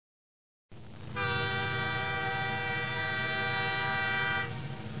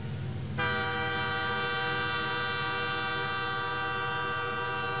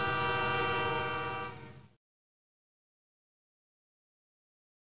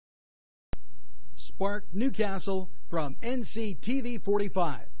Spark Newcastle from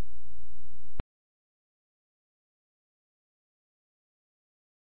NCTV45.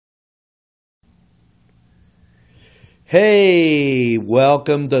 Hey,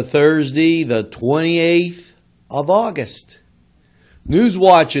 welcome to Thursday, the 28th of August.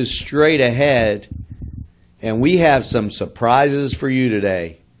 Newswatch is straight ahead, and we have some surprises for you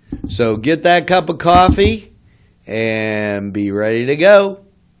today. So get that cup of coffee and be ready to go.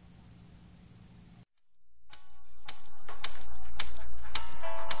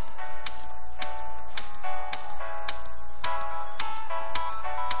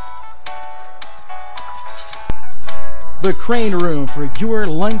 The Crane Room for your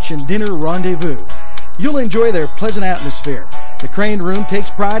lunch and dinner rendezvous. You'll enjoy their pleasant atmosphere. The Crane Room takes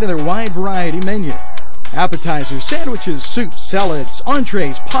pride in their wide variety menu. Appetizers, sandwiches, soups, salads,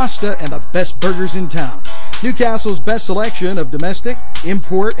 entrees, pasta, and the best burgers in town. Newcastle's best selection of domestic,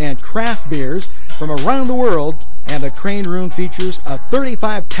 import, and craft beers from around the world, and the Crane Room features a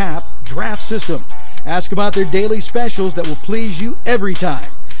 35-tap draft system. Ask about their daily specials that will please you every time.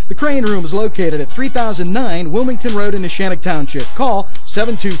 The Crane Room is located at 3009 Wilmington Road in Neshannock Township. Call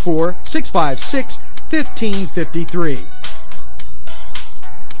 724-656-1553.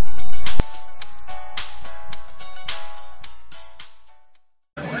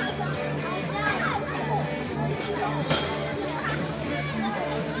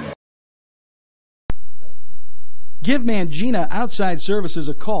 Give Mangina Outside Services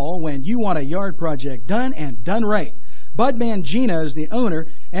a call when you want a yard project done and done right. Bud Mangina is the owner,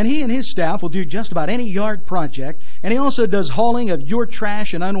 and he and his staff will do just about any yard project, and he also does hauling of your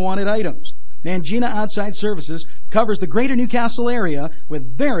trash and unwanted items. Mangina Outside Services covers the greater Newcastle area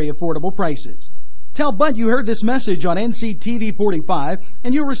with very affordable prices. Tell Bud you heard this message on NCTV45,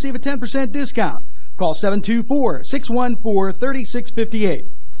 and you'll receive a 10% discount. Call 724-614-3658.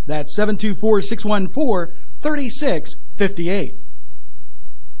 That's 724-614-3658.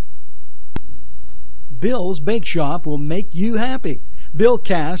 Bill's Bake Shop will make you happy. Bill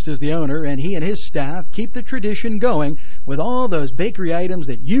Cast is the owner, and he and his staff keep the tradition going with all those bakery items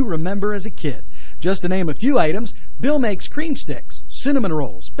that you remember as a kid. Just to name a few items, Bill makes cream sticks, cinnamon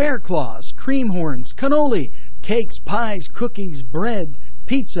rolls, bear claws, cream horns, cannoli, cakes, pies, cookies, bread,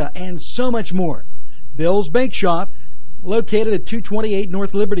 pizza, and so much more. Bill's Bake Shop, located at 228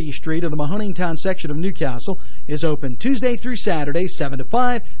 North Liberty Street in the Mahoningtown section of Newcastle, is open Tuesday through Saturday, 7 to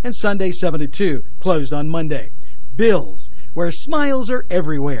 5, and Sunday, 7 to 2, closed on Monday. Bill's, where smiles are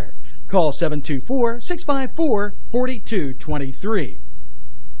everywhere. Call 724-654-4223.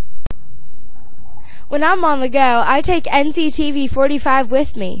 When I'm on the go, I take NCTV45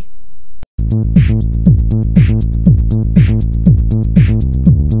 with me.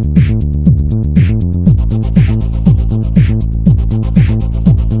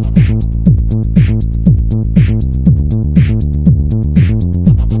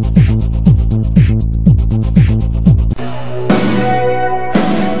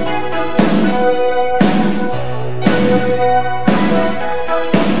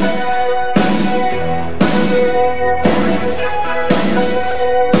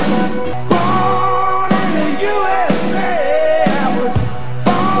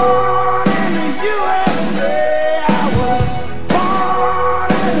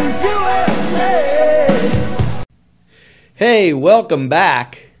 Hey, welcome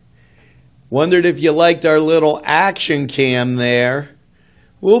back. Wondered if you liked our little action cam there.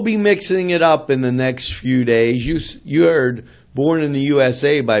 We'll be mixing it up in the next few days. You heard Born in the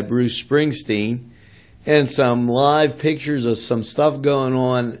USA by Bruce Springsteen and some live pictures of some stuff going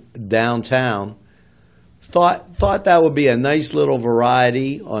on downtown. Thought that would be a nice little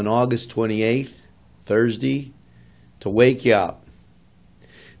variety on August 28th, Thursday, to wake you up.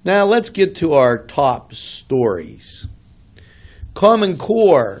 Now let's get to our top stories. Common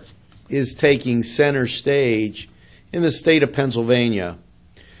Core is taking center stage in the state of Pennsylvania.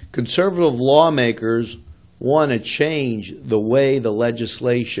 Conservative lawmakers want to change the way the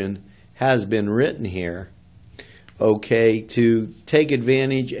legislation has been written here, to take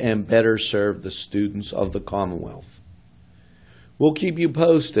advantage and better serve the students of the Commonwealth. We'll keep you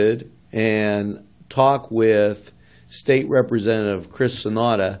posted and talk with State Representative Chris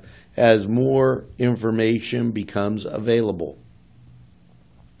Sonata as more information becomes available.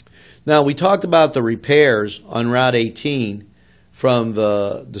 Now, we talked about the repairs on Route 18 from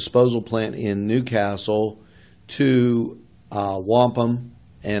the disposal plant in Newcastle to Wampum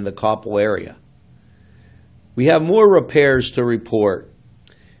and the Coppell area. We have more repairs to report.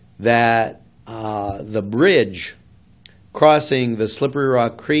 That the bridge crossing the Slippery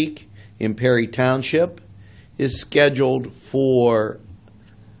Rock Creek in Perry Township is scheduled for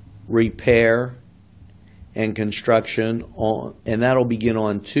repair and construction and that'll begin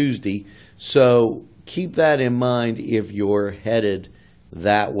on Tuesday. So keep that in mind if you're headed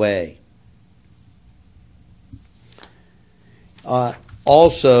that way.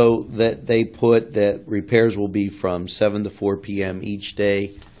 Also, that they put that repairs will be from 7 to 4 p.m. each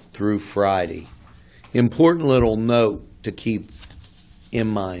day through Friday. Important little note to keep in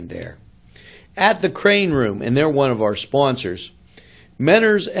mind there. At the Crane Room, and they're one of our sponsors,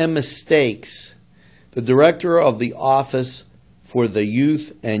 Manners and Mistakes, the director of the Office for the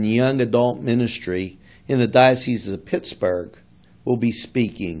Youth and Young Adult Ministry in the Diocese of Pittsburgh, will be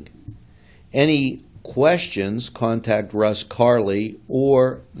speaking. Any questions, contact Russ Carley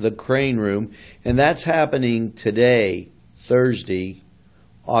or the Crane Room, and that's happening today, Thursday,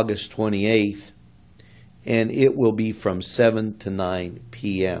 August 28th, and it will be from 7 to 9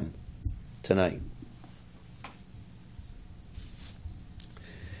 p.m. tonight.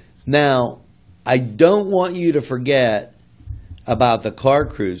 Now, I don't want you to forget about the car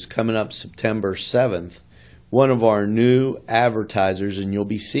cruise coming up September 7th. One of our new advertisers, and you'll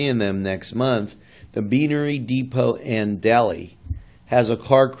be seeing them next month, the Beanery Depot and Deli, has a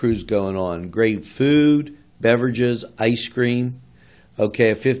car cruise going on. Great food, beverages, ice cream.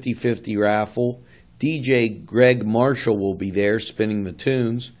 Okay, a 50-50 raffle. DJ Greg Marshall will be there spinning the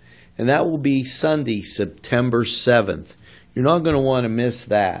tunes. And that will be Sunday, September 7th. You're not going to want to miss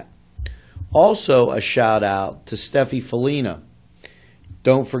that. Also, a shout out to Steffi Felina.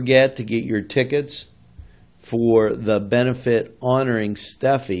 Don't forget to get your tickets for the benefit honoring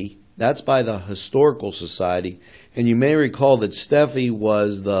Steffi. That's by the Historical Society. And you may recall that Steffi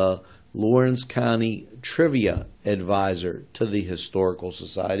was the Lawrence County Trivia Advisor to the Historical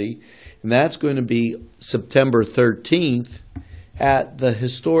Society. And that's going to be September 13th at the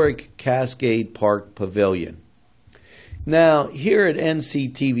historic Cascade Park Pavilion. Now, here at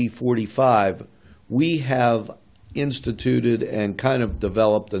NCTV45, we have instituted and kind of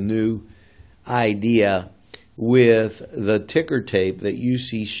developed a new idea with the ticker tape that you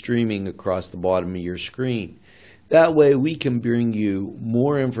see streaming across the bottom of your screen. That way we can bring you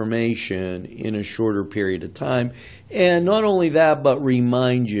more information in a shorter period of time, and not only that, but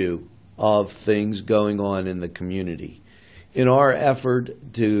remind you of things going on in the community. In our effort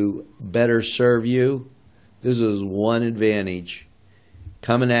to better serve you, this is one advantage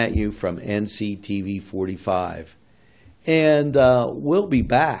coming at you from NCTV45. And we'll be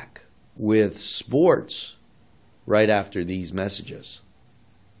back with sports right after these messages.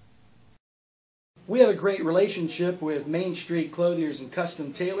 We have a great relationship with Main Street Clothiers and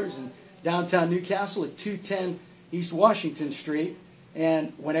Custom Tailors in downtown Newcastle at 210 East Washington Street.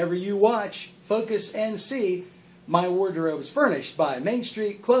 And whenever you watch Focus NC, my wardrobe is furnished by Main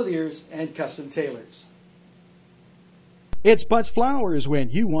Street Clothiers and Custom Tailors. It's Butts Flowers when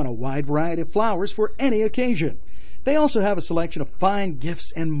you want a wide variety of flowers for any occasion. They also have a selection of fine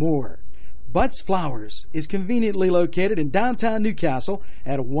gifts and more. Butts Flowers is conveniently located in downtown Newcastle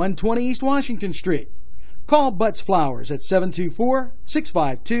at 120 East Washington Street. Call Butts Flowers at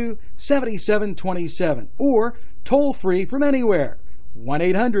 724-652-7727 or toll free from anywhere,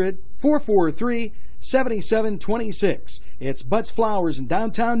 1-800-443-7726. It's Butts Flowers in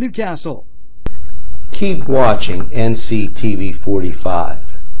downtown Newcastle. Keep watching NCTV45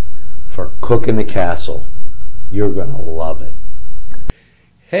 for Cooking the Castle. You're going to love it.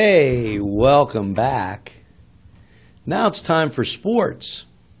 Hey, welcome back. Now it's time for sports.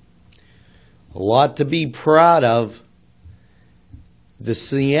 A lot to be proud of. The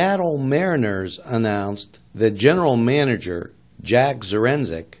Seattle Mariners announced that general manager Jack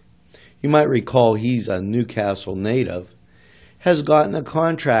Zarenzik, you might recall he's a Newcastle native, has gotten a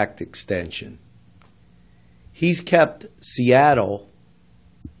contract extension. He's kept Seattle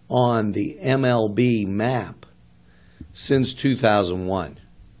on the MLB map since 2001.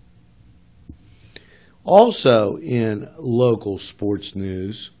 Also in local sports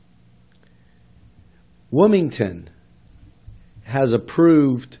news, Wilmington has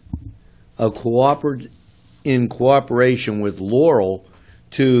approved in cooperation with Laurel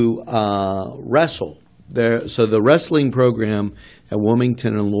to wrestle. So the wrestling program at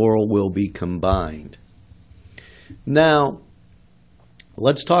Wilmington and Laurel will be combined. Now,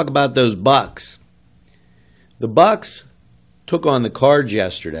 let's talk about those Bucks. The Bucks took on the Cards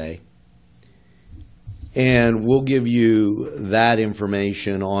yesterday, and we'll give you that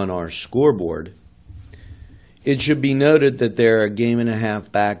information on our scoreboard. It should be noted that they're a game and a half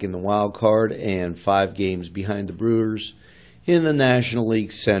back in the wild card and 5 games behind the Brewers in the National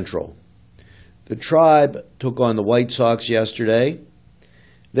League Central. The Tribe took on the White Sox yesterday.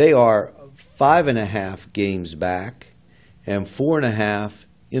 They are 5.5 games back and 4.5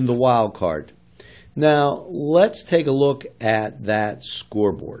 in the wild card. Now, let's take a look at that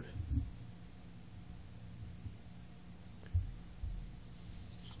scoreboard.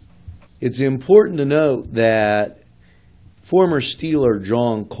 It's important to note that former Steeler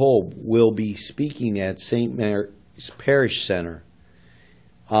John Kolb will be speaking at St. Mary's Parish Center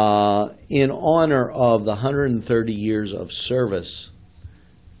in honor of the 130 years of service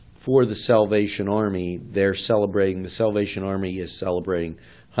for the Salvation Army. The Salvation Army is celebrating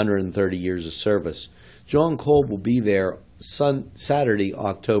 130 years of service. John Kolb will be there Saturday,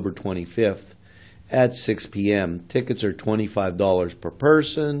 October 25th at 6 p.m. Tickets are $25 per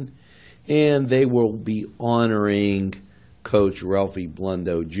person, and they will be honoring Coach Ralphie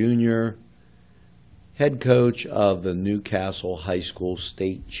Blundo Jr., head coach of the Newcastle High School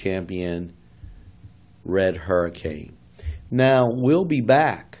state champion Red Hurricane. Now, we'll be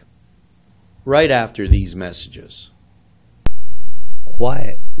back right after these messages.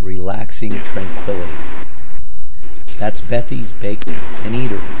 Quiet, relaxing tranquility. That's Bethy's Bakery and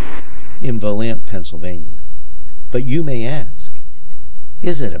Eatery in Volant, Pennsylvania. But you may ask,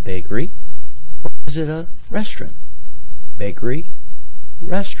 is it a bakery or is it a restaurant? Bakery,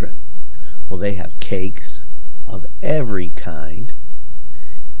 restaurant. Well, they have cakes of every kind.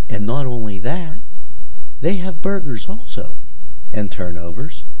 And not only that, they have burgers also, and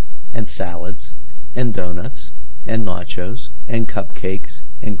turnovers, and salads, and donuts, and nachos, and cupcakes,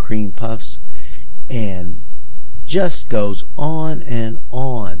 and cream puffs, and just goes on and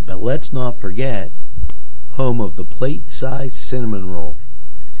on. But let's not forget, home of the plate-sized cinnamon roll.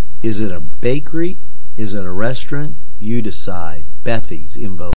 Is it a bakery? Is it a restaurant? You decide. Bethy's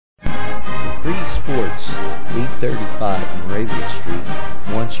in Volant. McCree Sports, 835 Moravia Street,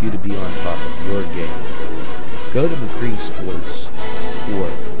 wants you to be on top of your game. Go to McCree Sports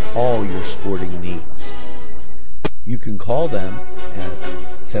for all your sporting needs. You can call them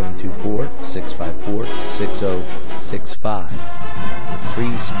at 724-654-6065.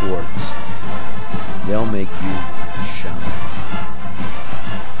 McCree Sports. They'll make you shine.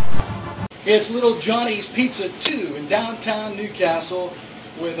 It's Little Johnny's Pizza 2 in downtown Newcastle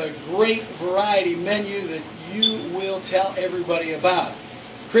with a great variety menu that you will tell everybody about.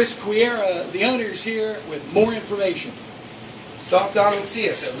 Chris Quiera, the owner, is here with more information. Stop down and see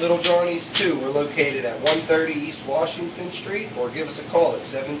us at Little Johnny's 2. We're located at 130 East Washington Street, or give us a call at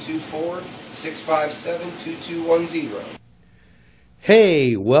 724-657-2210.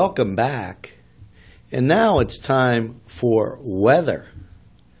 Hey, welcome back. And now it's time for weather.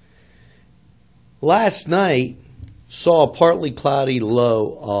 Last night saw a partly cloudy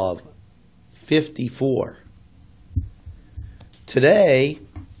low of 54. Today,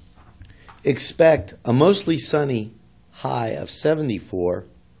 expect a mostly sunny high of 74.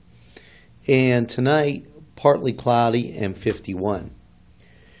 And tonight, partly cloudy and 51.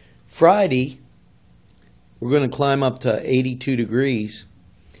 Friday, we're going to climb up to 82 degrees.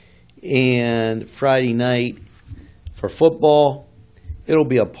 And Friday night, for football, it'll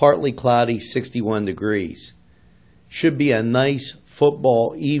be a partly cloudy 61 degrees. Should be a nice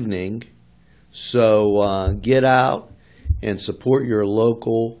football evening, so get out and support your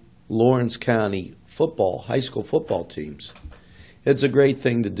local Lawrence County high school football teams. It's a great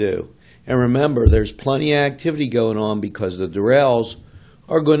thing to do. And remember, there's plenty of activity going on because the Durrells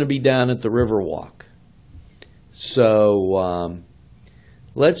are going to be down at the Riverwalk. So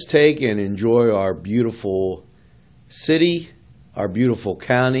let's take and enjoy our beautiful city, our beautiful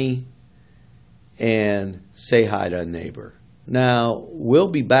county, and say hi to a neighbor. Now, we'll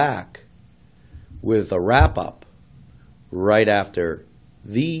be back with a wrap-up right after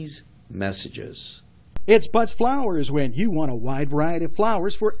these messages. It's Butts Flowers when you want a wide variety of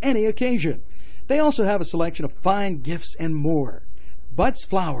flowers for any occasion. They also have a selection of fine gifts and more. Butts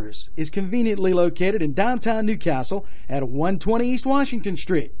Flowers is conveniently located in downtown Newcastle at 120 East Washington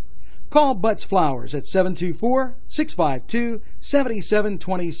Street. Call Butts Flowers at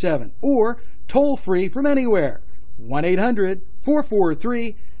 724-652-7727 or toll free from anywhere,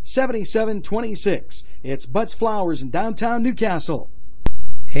 1-800-443-7726. It's Butts Flowers in downtown Newcastle.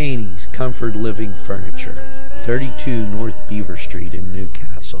 Haney's Comfort Living Furniture, 32 North Beaver Street in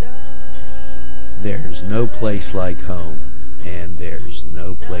Newcastle. There's no place like home, and there's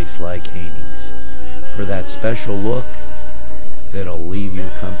no place like Haney's for that special look that'll leave you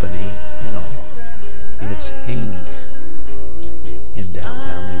company in awe. It's Haney's in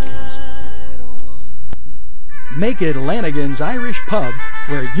downtown Newcastle. Make it Lanigan's Irish Pub,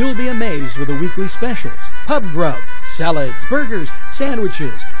 where you'll be amazed with the weekly specials. Pub grub, salads, burgers,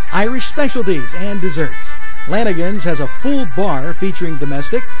 sandwiches, Irish specialties, and desserts. Lanigan's has a full bar featuring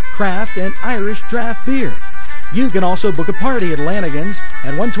domestic, craft, and Irish draft beer. You can also book a party at Lanigan's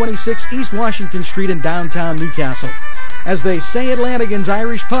at 126 East Washington Street in downtown Newcastle. As they say at Lanigan's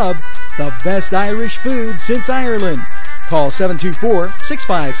Irish Pub, the best Irish food since Ireland. Call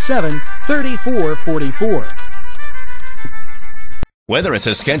 724-657-3444. Whether it's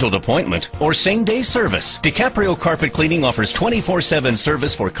a scheduled appointment or same-day service, DiCaprio Carpet Cleaning offers 24/7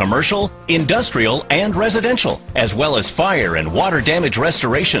 service for commercial, industrial, and residential, as well as fire and water damage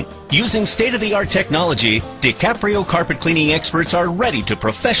restoration. Using state-of-the-art technology, DiCaprio Carpet Cleaning experts are ready to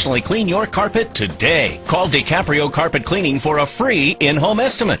professionally clean your carpet today. Call DiCaprio Carpet Cleaning for a free in-home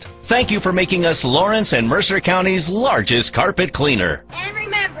estimate. Thank you for making us Lawrence and Mercer County's largest carpet cleaner. And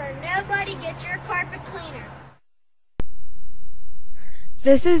remember, nobody gets your carpet cleaner.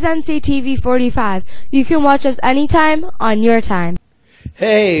 This is NCTV45. You can watch us anytime on your time.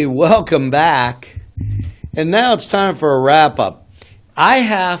 Hey, welcome back. And now it's time for a wrap-up. I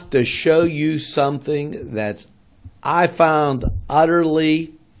have to show you something I found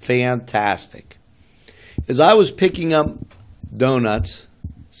utterly fantastic. As I was picking up donuts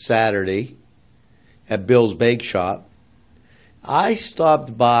Saturday at Bill's Bake Shop, I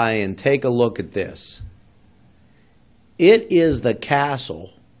stopped by and take a look at this. It is the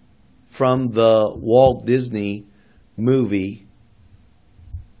castle from the Walt Disney movie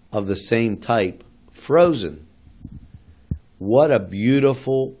of the same type, Frozen. What a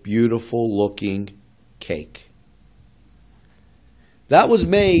beautiful, beautiful looking cake. That was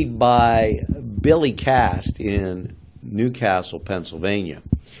made by Billy Cast in Newcastle, Pennsylvania,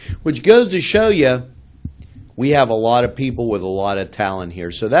 which goes to show you we have a lot of people with a lot of talent here.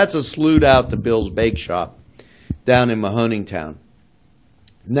 So that's a salute out to Bill's Bake Shop down in Mahoningtown.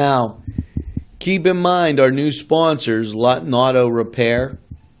 Now, keep in mind our new sponsors, Lutton Auto Repair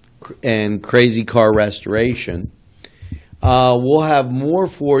and Crazy Car Restoration. We'll have more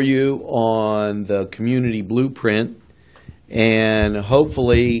for you on the community blueprint, and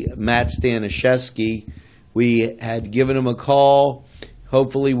hopefully Matt Staniszewski, we had given him a call.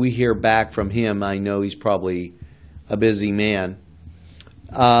 Hopefully we hear back from him. I know he's probably a busy man.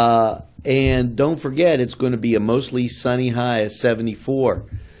 And don't forget, it's going to be a mostly sunny high of 74.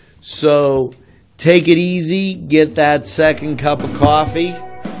 So take it easy, get that second cup of coffee,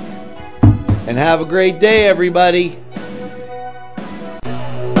 and have a great day, everybody.